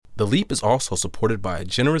The Leap is also supported by a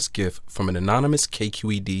generous gift from an anonymous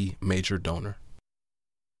KQED major donor.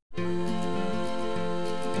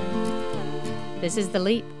 This is The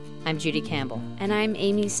Leap. I'm Judy Campbell. And I'm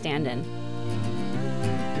Amy Standen.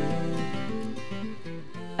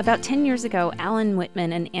 About 10 years ago, Alan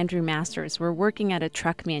Whitman and Andrew Masters were working at a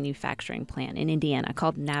truck manufacturing plant in Indiana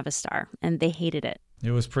called Navistar, and they hated it.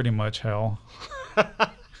 It was pretty much hell.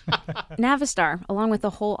 Navistar, along with the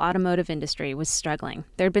whole automotive industry, was struggling.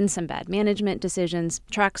 There had been some bad management decisions,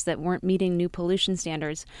 trucks that weren't meeting new pollution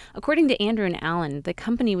standards. According to Andrew and Alan, the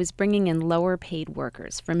company was bringing in lower-paid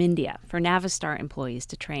workers from India for Navistar employees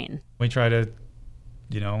to train. We try to,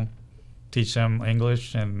 teach them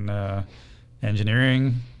English and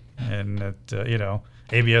engineering and,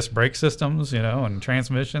 ABS brake systems, and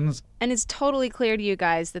transmissions. And it's totally clear to you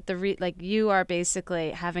guys that you are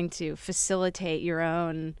basically having to facilitate your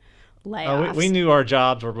own layoffs. We knew our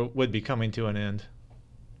jobs would be coming to an end.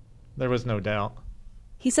 There was no doubt.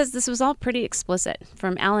 He says this was all pretty explicit.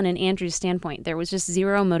 From Alan and Andrew's standpoint, there was just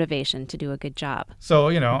zero motivation to do a good job. So,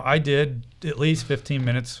 I did at least 15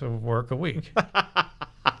 minutes of work a week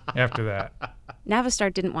after that.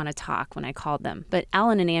 Navistar didn't want to talk when I called them, but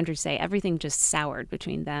Alan and Andrew say everything just soured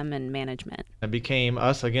between them and management. It became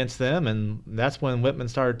us against them, and that's when Whitman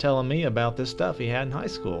started telling me about this stuff he had in high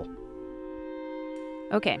school.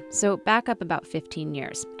 Okay, so back up about 15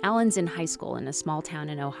 years. Alan's in high school in a small town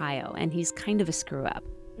in Ohio, and he's kind of a screw-up.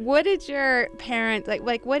 What did your parents,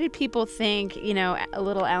 what did people think,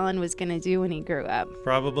 little Alan was going to do when he grew up?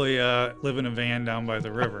 Probably live in a van down by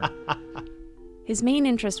the river. His main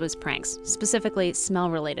interest was pranks, specifically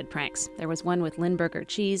smell-related pranks. There was one with Lindbergh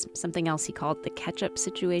cheese, something else he called the ketchup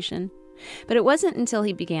situation. But it wasn't until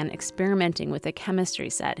he began experimenting with a chemistry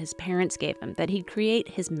set his parents gave him that he'd create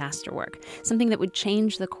his masterwork, something that would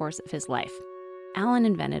change the course of his life. Alan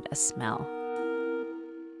invented a smell.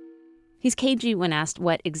 He's cagey when asked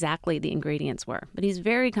what exactly the ingredients were, but he's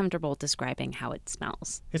very comfortable describing how it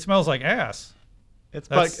smells. It smells like ass.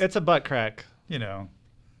 It's a butt crack.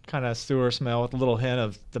 Kind of sewer smell with a little hint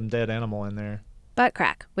of some dead animal in there. Butt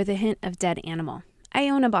crack with a hint of dead animal. I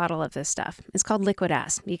own a bottle of this stuff. It's called Liquid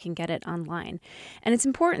Ass. You can get it online. And it's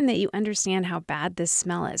important that you understand how bad this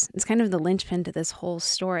smell is. It's kind of the linchpin to this whole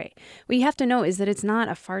story. What you have to know is that it's not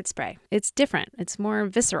a fart spray. It's different. It's more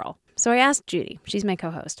visceral. So I asked Judy, she's my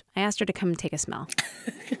co-host, I asked her to come and take a smell.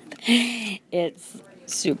 It's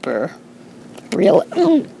super real.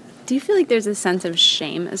 Do you feel like there's a sense of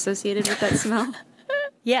shame associated with that smell?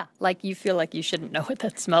 Yeah, like you feel like you shouldn't know what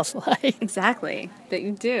that smells like. Exactly, but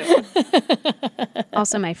you do.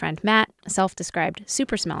 Also, my friend Matt, a self-described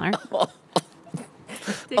super smeller.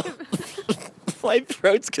 My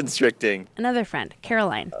throat's constricting. Another friend,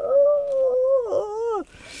 Caroline.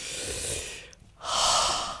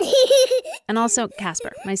 And also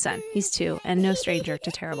Casper, my son. He's 2 and no stranger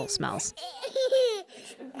to terrible smells.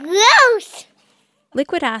 Gross!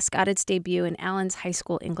 Liquid Ass got its debut in Alan's high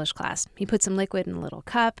school English class. He put some liquid in a little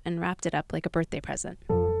cup and wrapped it up like a birthday present.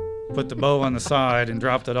 Put the bow on the side and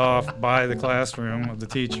dropped it off by the classroom of the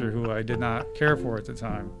teacher who I did not care for at the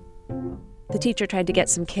time. The teacher tried to get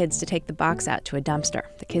some kids to take the box out to a dumpster.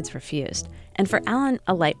 The kids refused. And for Alan,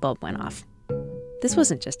 a light bulb went off. This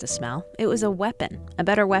wasn't just a smell. It was a weapon, a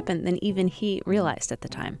better weapon than even he realized at the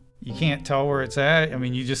time. You can't tell where it's at. I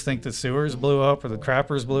mean, you just think the sewers blew up or the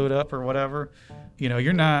crappers blew it up or whatever.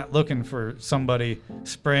 You're not looking for somebody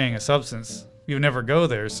spraying a substance. You never go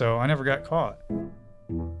there, so I never got caught.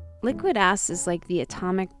 Liquid Ass is like the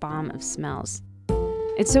atomic bomb of smells.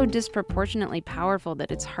 It's so disproportionately powerful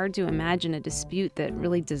that it's hard to imagine a dispute that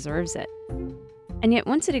really deserves it. And yet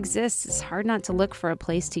once it exists, it's hard not to look for a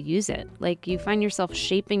place to use it. Like you find yourself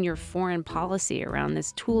shaping your foreign policy around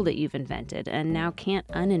this tool that you've invented and now can't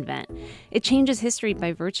uninvent. It changes history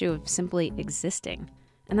by virtue of simply existing.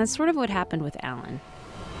 And that's sort of what happened with Alan.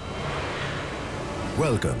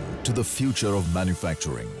 Welcome to the future of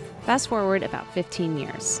manufacturing. Fast forward about 15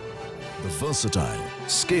 years. The versatile,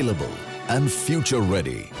 scalable, and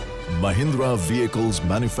future-ready Mahindra Vehicles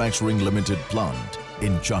Manufacturing Limited plant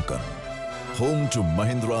in Chakan, home to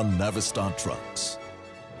Mahindra Navistar trucks.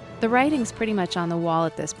 The writing's pretty much on the wall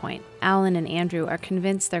at this point. Alan and Andrew are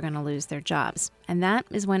convinced they're going to lose their jobs. And that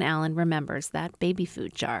is when Alan remembers that baby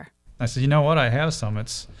food jar. I said, you know what? I have some.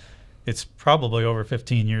 It's probably over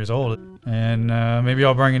 15 years old. And maybe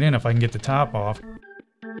I'll bring it in if I can get the top off.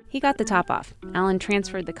 He got the top off. Alan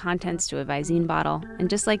transferred the contents to a Visine bottle. And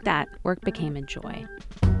just like that, work became a joy.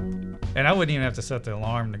 And I wouldn't even have to set the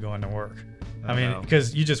alarm to go into work. I mean,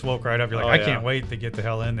 because you just woke right up. You're like, Oh, I can't wait to get the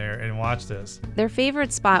hell in there and watch this. Their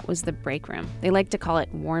favorite spot was the break room. They like to call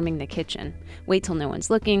it warming the kitchen. Wait till no one's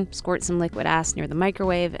looking, squirt some liquid ass near the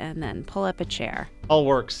microwave, and then pull up a chair. All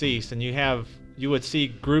work ceased, and you would see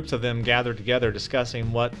groups of them gathered together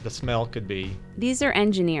discussing what the smell could be. These are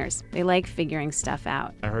engineers. They like figuring stuff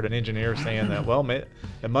out. I heard an engineer saying that, well,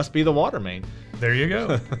 it must be the water main. There you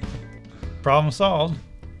go. Problem solved.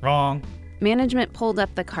 Wrong. Management pulled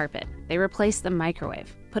up the carpet. They replaced the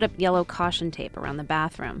microwave, put up yellow caution tape around the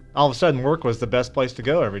bathroom. All of a sudden, work was the best place to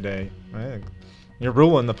go every day. Man, you're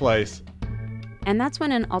ruling the place. And that's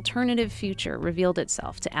when an alternative future revealed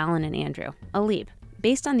itself to Alan and Andrew, a leap,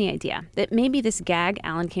 based on the idea that maybe this gag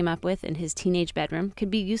Alan came up with in his teenage bedroom could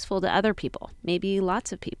be useful to other people, maybe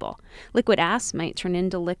lots of people. Liquid ass might turn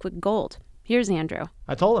into liquid gold. Here's Andrew.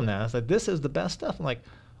 I told him that. I said, this is the best stuff. I'm like,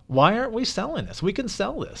 why aren't we selling this? We can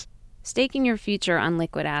sell this. Staking your future on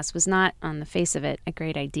liquid ass was not, on the face of it, a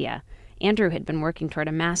great idea. Andrew had been working toward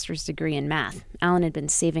a master's degree in math. Alan had been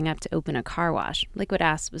saving up to open a car wash. Liquid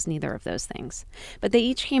ass was neither of those things. But they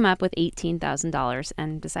each came up with $18,000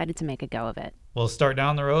 and decided to make a go of it. We'll start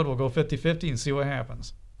down the road. We'll go 50-50 and see what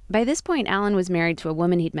happens. By this point, Alan was married to a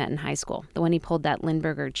woman he'd met in high school, the one he pulled that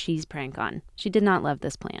Lindbergher cheese prank on. She did not love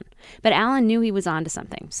this plan. But Alan knew he was onto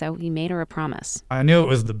something, so he made her a promise. I knew it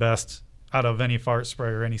was the best out of any fart spray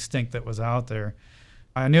or any stink that was out there.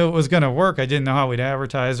 I knew it was going to work. I didn't know how we'd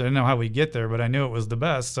advertise. I didn't know how we'd get there, but I knew it was the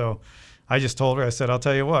best. So I just told her, I said, I'll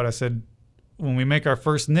tell you what. I said, when we make our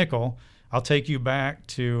first nickel, I'll take you back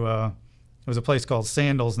to, it was a place called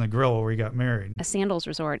Sandals Negril where we got married. A sandals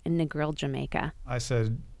resort in Negril, Jamaica. I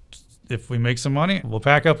said, if we make some money, we'll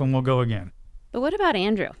pack up and we'll go again. But what about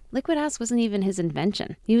Andrew? Liquid ass wasn't even his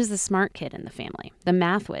invention. He was the smart kid in the family, the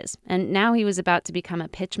math whiz, and now he was about to become a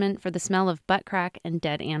pitchman for the smell of butt crack and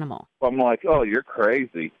dead animal. I'm like, oh, you're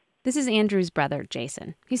crazy. This is Andrew's brother,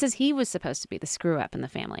 Jason. He says he was supposed to be the screw-up in the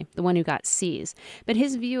family, the one who got C's. But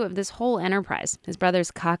his view of this whole enterprise, his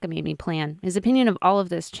brother's cockamamie plan, his opinion of all of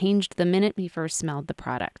this changed the minute he first smelled the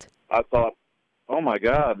product. I thought, oh, my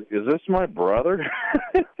God, is this my brother?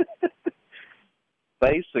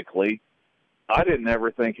 Basically, I didn't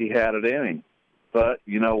ever think he had it in him. But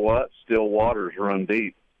you know what? Still waters run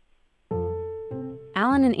deep.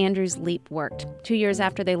 Alan and Andrew's leap worked. 2 years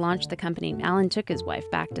after they launched the company, Alan took his wife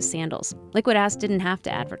back to Sandals. Liquid ass didn't have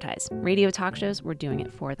to advertise. Radio talk shows were doing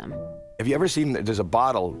it for them. Have you ever seen, there's a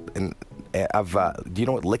bottle of, do you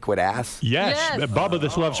know what liquid ass? Yes. Bubba,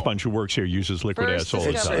 this love sponge who works here, uses liquid ass all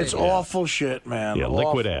the time. It's awful shit, man. Yeah,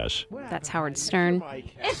 liquid ass. That's Howard Stern.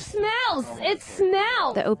 It smells. It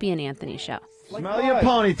smells. The Opie and Anthony Show. Smell your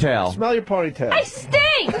ponytail. Smell your ponytail. I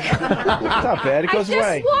stink. It's not bad. It goes away.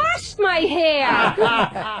 I just washed my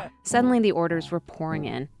hair. Suddenly, the orders were pouring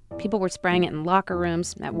in. People were spraying it in locker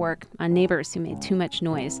rooms, at work, on neighbors who made too much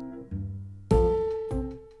noise.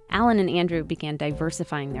 Alan and Andrew began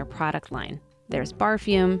diversifying their product line. There's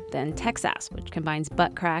Barfume, then Texas, which combines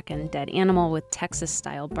butt crack and dead animal with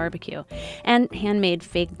Texas-style barbecue, and handmade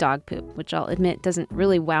fake dog poop, which I'll admit doesn't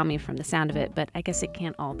really wow me from the sound of it, but I guess it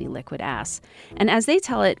can't all be liquid ass. And as they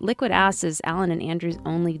tell it, liquid ass is Alan and Andrew's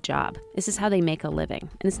only job. This is how they make a living,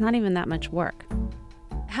 and it's not even that much work.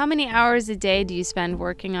 How many hours a day do you spend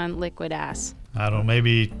working on liquid ass? I don't know,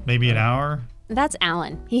 maybe an hour. That's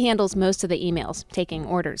Alan. He handles most of the emails, taking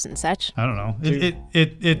orders and such. I don't know.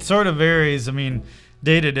 It sort of varies. I mean,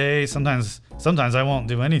 day to day, sometimes I won't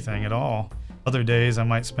do anything at all. Other days I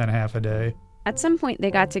might spend half a day. At some point,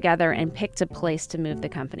 they got together and picked a place to move the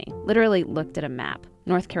company. Literally looked at a map.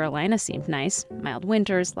 North Carolina seemed nice. Mild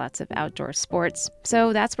winters, lots of outdoor sports.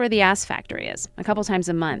 So that's where the ass factory is. A couple times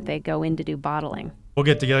a month, they go in to do bottling. We'll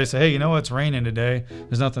get together and say, hey, you know what? It's raining today.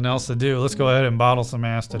 There's nothing else to do. Let's go ahead and bottle some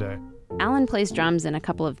ass today. Alan plays drums in a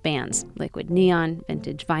couple of bands, Liquid Neon,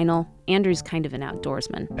 Vintage Vinyl. Andrew's kind of an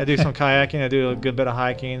outdoorsman. I do some kayaking. I do a good bit of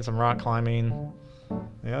hiking, some rock climbing.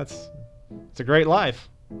 Yeah, it's a great life.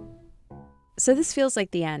 So this feels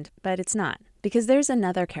like the end, but it's not. Because there's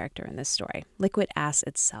another character in this story, liquid ass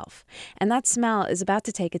itself. And that smell is about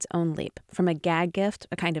to take its own leap, from a gag gift,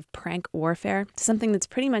 a kind of prank warfare, to something that's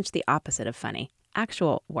pretty much the opposite of funny.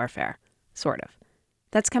 Actual warfare. Sort of.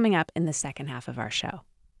 That's coming up in the second half of our show.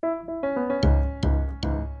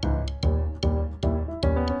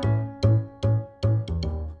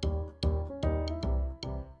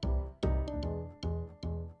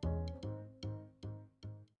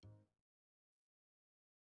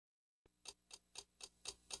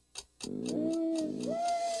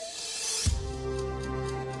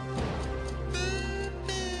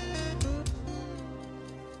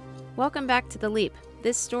 Welcome back to The Leap.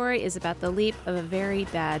 This story is about the leap of a very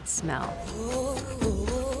bad smell.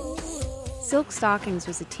 Silk Stockings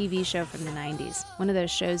was a TV show from the 90s, one of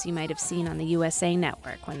those shows you might have seen on the USA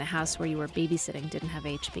Network when the house where you were babysitting didn't have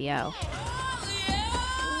HBO.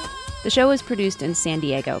 The show was produced in San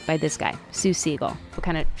Diego by this guy, Stu Siegel. What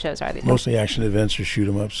kind of shows are these? Mostly action adventure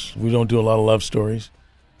shoot-'em-ups. We don't do a lot of love stories.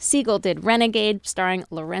 Siegel did Renegade, starring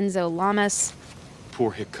Lorenzo Lamas.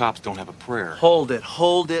 Poor hick cops don't have a prayer. Hold it,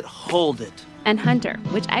 hold it, hold it. And Hunter,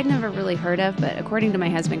 which I'd never really heard of, but according to my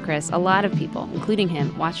husband Chris, a lot of people, including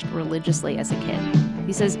him, watched religiously as a kid.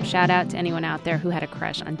 He says, shout out to anyone out there who had a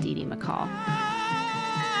crush on Dee Dee McCall.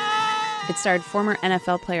 It starred former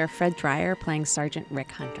NFL player Fred Dreyer playing Sergeant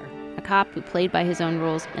Rick Hunter, a cop who played by his own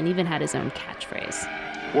rules and even had his own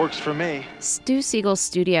catchphrase. Works for me. Stu Siegel's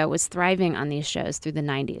studio was thriving on these shows through the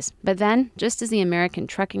 90s. But then, just as the American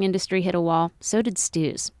trucking industry hit a wall, so did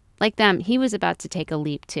Stu's. Like them, he was about to take a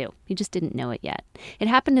leap, too. He just didn't know it yet. It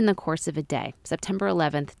happened in the course of a day, September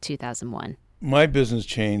 11th, 2001. My business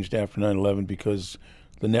changed after 9/11 because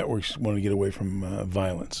the networks wanted to get away from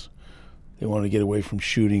violence. They wanted to get away from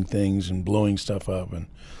shooting things and blowing stuff up. And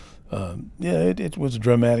it was a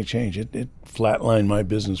dramatic change. It flatlined my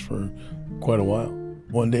business for quite a while.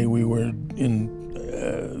 One day we were in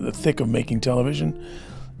the thick of making television,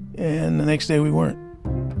 and the next day we weren't.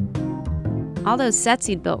 All those sets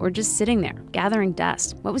he'd built were just sitting there, gathering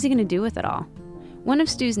dust. What was he going to do with it all? One of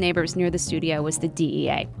Stu's neighbors near the studio was the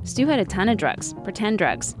DEA. Stu had a ton of drugs, pretend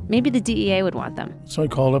drugs. Maybe the DEA would want them. So I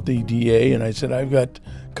called up the DEA and I said, I've got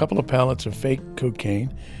a couple of pallets of fake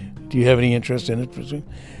cocaine. Do you have any interest in it?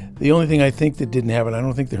 The only thing I think that didn't have it, I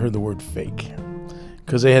don't think they heard the word fake,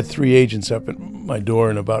 because they had 3 agents up at my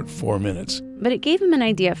door in about 4 minutes. But it gave him an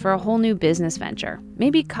idea for a whole new business venture.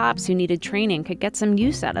 Maybe cops who needed training could get some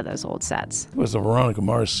use out of those old sets. It was the Veronica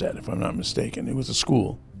Mars set, if I'm not mistaken. It was a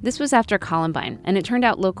school. This was after Columbine, and it turned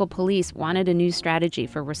out local police wanted a new strategy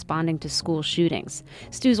for responding to school shootings.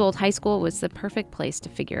 Stu's old high school was the perfect place to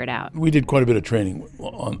figure it out. We did quite a bit of training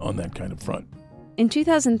on that kind of front. In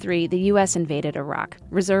 2003, the U.S. invaded Iraq.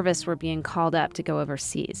 Reservists were being called up to go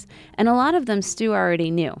overseas. And a lot of them Stu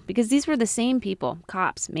already knew, because these were the same people,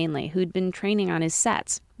 cops mainly, who'd been training on his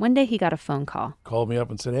sets. One day he got a phone call. Called me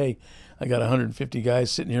up and said, hey, I got 150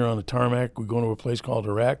 guys sitting here on the tarmac. We're going to a place called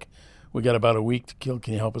Iraq. We got about a week to kill.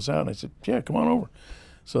 Can you help us out? And I said, yeah, come on over.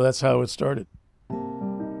 So that's how it started.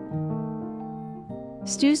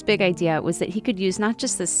 Stu's big idea was that he could use not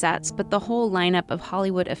just the sets, but the whole lineup of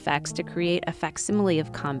Hollywood effects to create a facsimile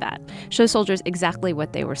of combat, show soldiers exactly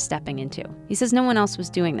what they were stepping into. He says no one else was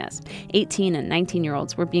doing this. 18 and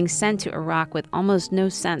 19-year-olds were being sent to Iraq with almost no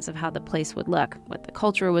sense of how the place would look, what the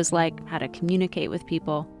culture was like, how to communicate with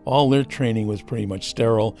people. All their training was pretty much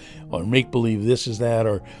sterile, or make-believe this is that,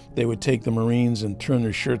 or they would take the Marines and turn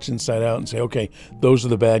their shirts inside out and say, okay, those are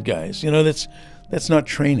the bad guys. You know, that's not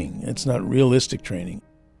training. It's not realistic training.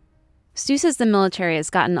 Stu says the military has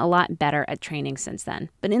gotten a lot better at training since then.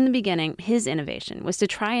 But in the beginning, his innovation was to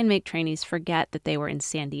try and make trainees forget that they were in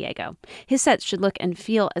San Diego. His sets should look and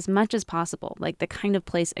feel as much as possible like the kind of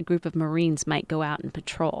place a group of Marines might go out and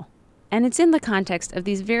patrol. And it's in the context of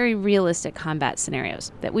these very realistic combat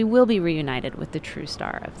scenarios that we will be reunited with the true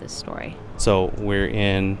star of this story. So we're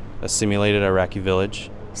in a simulated Iraqi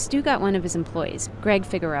village. Stu got one of his employees, Greg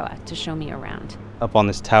Figueroa, to show me around. Up on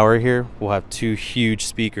this tower here, we'll have 2 huge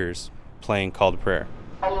speakers playing Call to Prayer.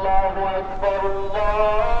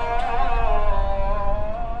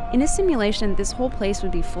 In a simulation, this whole place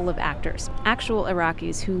would be full of actors, actual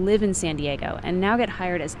Iraqis who live in San Diego and now get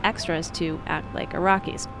hired as extras to act like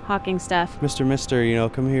Iraqis, hawking stuff. Mister,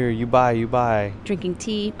 come here, you buy. Drinking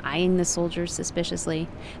tea, eyeing the soldiers suspiciously.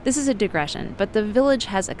 This is a digression, but the village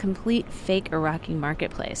has a complete fake Iraqi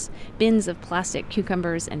marketplace. Bins of plastic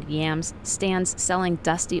cucumbers and yams, stands selling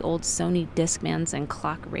dusty old Sony Discmans and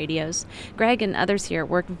clock radios. Greg and others here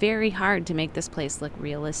work very hard to make this place look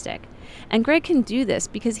realistic. And Greg can do this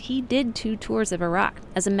because he did 2 tours of Iraq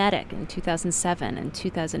as a medic in 2007 and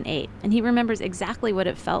 2008, and he remembers exactly what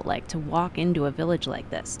it felt like to walk into a village like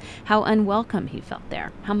this, how unwelcome he felt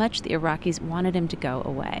there, how much the Iraqis wanted him to go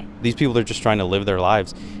away. These people are just trying to live their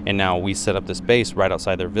lives, and now we set up this base right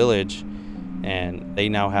outside their village, and they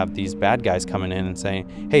now have these bad guys coming in and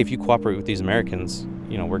saying, hey, if you cooperate with these Americans,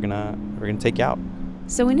 we're gonna take you out.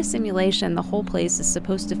 So in a simulation, the whole place is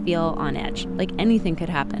supposed to feel on edge, like anything could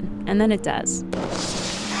happen, and then it does.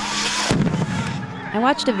 I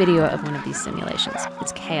watched a video of one of these simulations.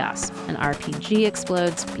 It's chaos. An RPG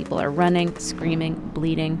explodes, people are running, screaming,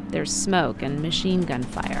 bleeding, there's smoke and machine gun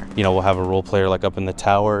fire. We'll have a role player like up in the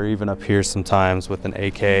tower, or even up here sometimes with an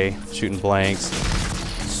AK, shooting blanks,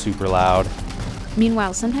 super loud.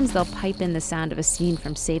 Meanwhile, sometimes they'll pipe in the sound of a scene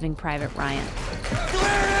from Saving Private Ryan.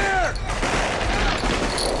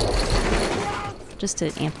 just to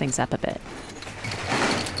amp things up a bit.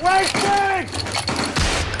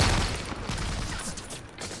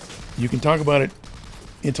 You can talk about it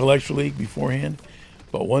intellectually beforehand,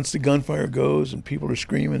 but once the gunfire goes and people are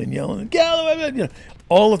screaming and yelling and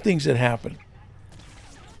all the things that happen,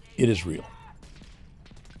 it is real.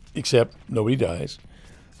 Except nobody dies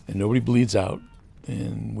and nobody bleeds out,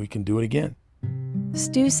 and we can do it again.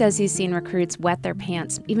 Stu says he's seen recruits wet their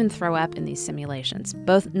pants, even throw up in these simulations.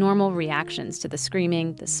 Both normal reactions to the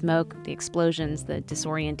screaming, the smoke, the explosions, the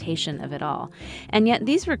disorientation of it all. And yet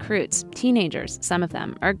these recruits, teenagers, some of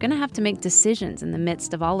them, are going to have to make decisions in the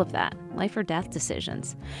midst of all of that, life or death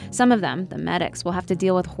decisions. Some of them, the medics, will have to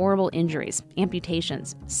deal with horrible injuries,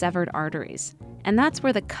 amputations, severed arteries. And that's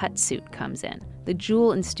where the cut suit comes in, the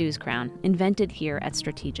jewel in Stu's crown, invented here at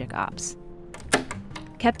Strategic Ops.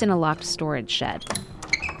 Kept in a locked storage shed.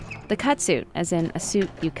 The cut suit, as in a suit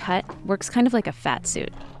you cut, works kind of like a fat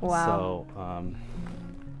suit. So,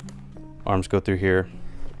 arms go through here.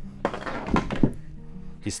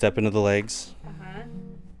 You step into the legs.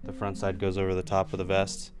 The front side goes over the top of the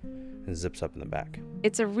vest and zips up in the back.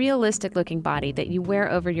 It's a realistic-looking body that you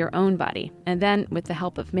wear over your own body, and then, with the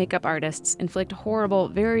help of makeup artists, inflict horrible,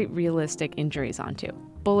 very realistic injuries onto.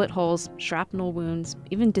 Bullet holes, shrapnel wounds,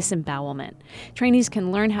 even disembowelment. Trainees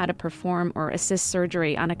can learn how to perform or assist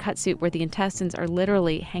surgery on a cut suit where the intestines are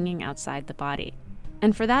literally hanging outside the body.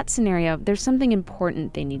 And for that scenario, there's something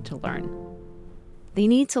important they need to learn. They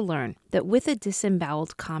need to learn that with a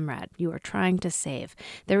disemboweled comrade you are trying to save,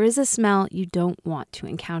 there is a smell you don't want to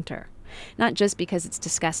encounter. Not just because it's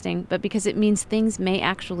disgusting, but because it means things may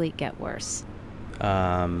actually get worse.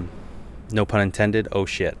 No pun intended, oh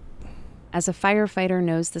shit. As a firefighter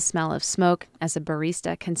knows the smell of smoke, as a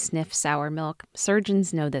barista can sniff sour milk,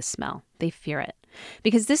 surgeons know this smell. They fear it.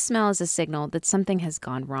 Because this smell is a signal that something has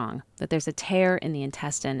gone wrong, that there's a tear in the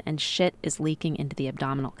intestine and shit is leaking into the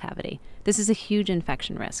abdominal cavity. This is a huge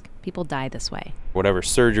infection risk. People die this way. Whatever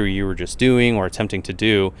surgery you were just doing or attempting to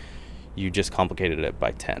do, you just complicated it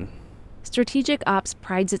by 10. Strategic Ops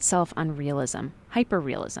prides itself on realism,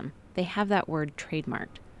 hyper-realism. They have that word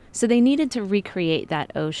trademarked. So they needed to recreate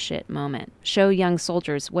that oh shit moment, show young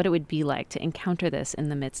soldiers what it would be like to encounter this in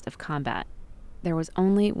the midst of combat. There was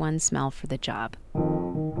only one smell for the job.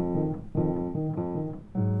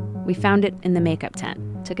 We found it in the makeup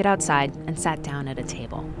tent, took it outside, and sat down at a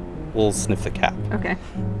table. We'll sniff the cap. Okay.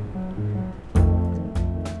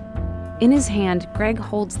 In his hand, Greg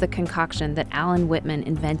holds the concoction that Alan Whitman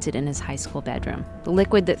invented in his high school bedroom, the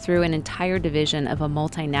liquid that threw an entire division of a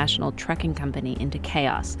multinational trucking company into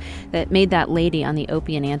chaos, that made that lady on the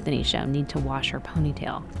Opie and Anthony show need to wash her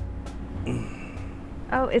ponytail.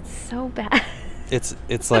 Oh, it's so bad.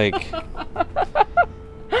 It's like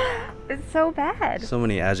It's so bad. so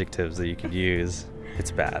many adjectives that you could use.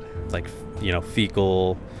 It's bad. Like,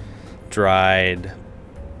 fecal, dried,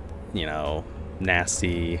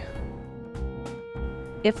 nasty.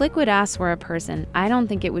 If liquid ass were a person, I don't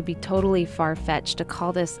think it would be totally far-fetched to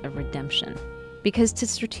call this a redemption. Because to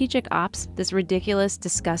Strategic Ops, this ridiculous,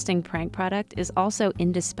 disgusting prank product is also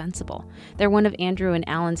indispensable. They're one of Andrew and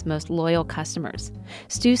Alan's most loyal customers.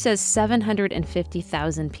 Stu says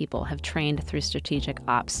 750,000 people have trained through Strategic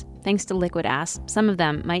Ops. Thanks to liquid ass, some of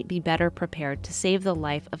them might be better prepared to save the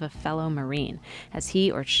life of a fellow Marine as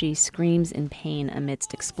he or she screams in pain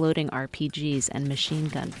amidst exploding RPGs and machine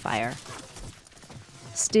gun fire.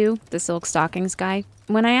 Stu, the silk stockings guy,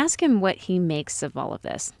 when I ask him what he makes of all of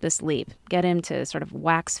this leap, get him to sort of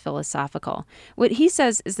wax philosophical, what he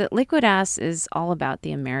says is that liquid ass is all about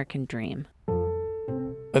the American dream.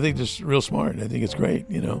 I think it's real smart. I think it's great,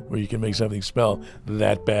 where you can make something smell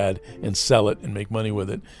that bad and sell it and make money with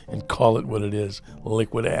it and call it what it is,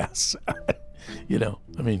 liquid ass.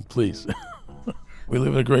 Please. We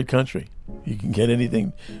live in a great country. You can get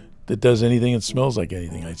anything that does anything and smells like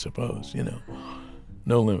anything, I suppose,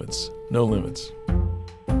 No limits. No limits.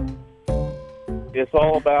 It's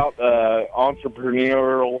all about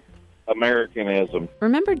entrepreneurial Americanism.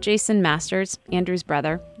 Remember Jason Masters, Andrew's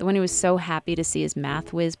brother, the one who was so happy to see his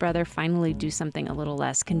math whiz brother finally do something a little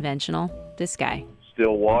less conventional? This guy.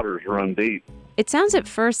 Still waters run deep. It sounds at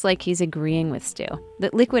first like he's agreeing with Stu,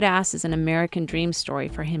 that liquid ass is an American dream story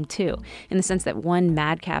for him too, in the sense that one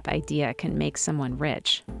madcap idea can make someone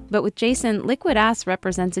rich. But with Jason, liquid ass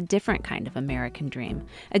represents a different kind of American dream,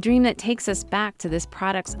 a dream that takes us back to this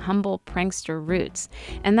product's humble prankster roots.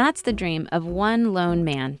 And that's the dream of one lone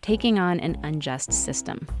man taking on an unjust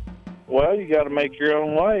system. Well, you got to make your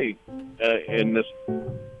own way in this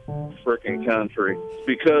frickin' country,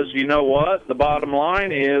 because you know what? The bottom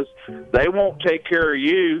line is they won't take care of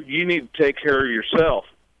you. You need to take care of yourself.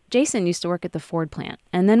 Jason used to work at the Ford plant,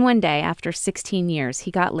 and then one day, after 16 years,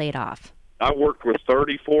 he got laid off. I worked with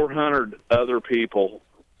 3,400 other people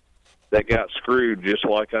that got screwed just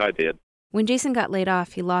like I did. When Jason got laid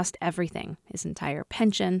off, he lost everything, his entire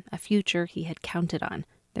pension, a future he had counted on.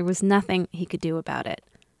 There was nothing he could do about it.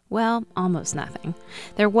 Well, almost nothing.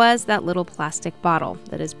 There was that little plastic bottle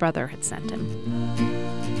that his brother had sent him.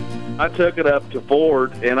 I took it up to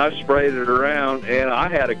Ford, and I sprayed it around, and I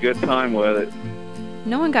had a good time with it.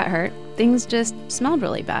 No one got hurt. Things just smelled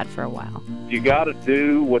really bad for a while. You got to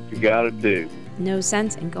do what you got to do. No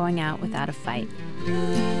sense in going out without a fight.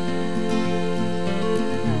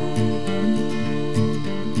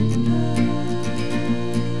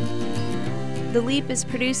 The Leap is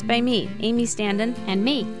produced by me, Amy Standen. And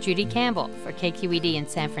me, Judy Campbell, for KQED in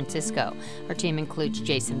San Francisco. Our team includes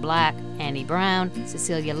Jason Black, Annie Brown,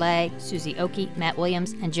 Cecilia Lay, Susie Oki, Matt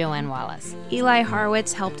Williams, and Joanne Wallace. Eli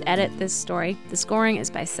Horowitz helped edit this story. The scoring is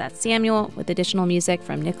by Seth Samuel, with additional music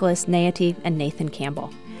from Nicholas Naity and Nathan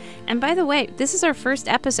Campbell. And by the way, this is our first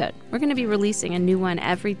episode. We're going to be releasing a new one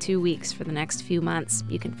every 2 weeks for the next few months.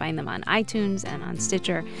 You can find them on iTunes and on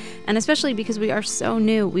Stitcher. And especially because we are so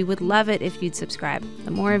new, we would love it if you'd subscribe.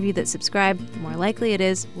 The more of you that subscribe, the more likely it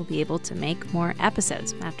is we'll be able to make more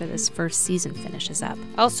episodes after this first season finishes up.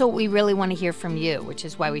 Also, we really want to hear from you, which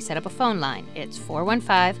is why we set up a phone line. It's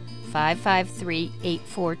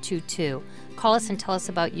 415-553-8422. Call us and tell us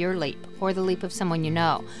about your leap or the leap of someone you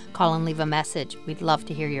know. Call and leave a message. We'd love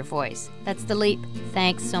to hear your voice. That's The Leap.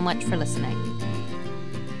 Thanks so much for listening.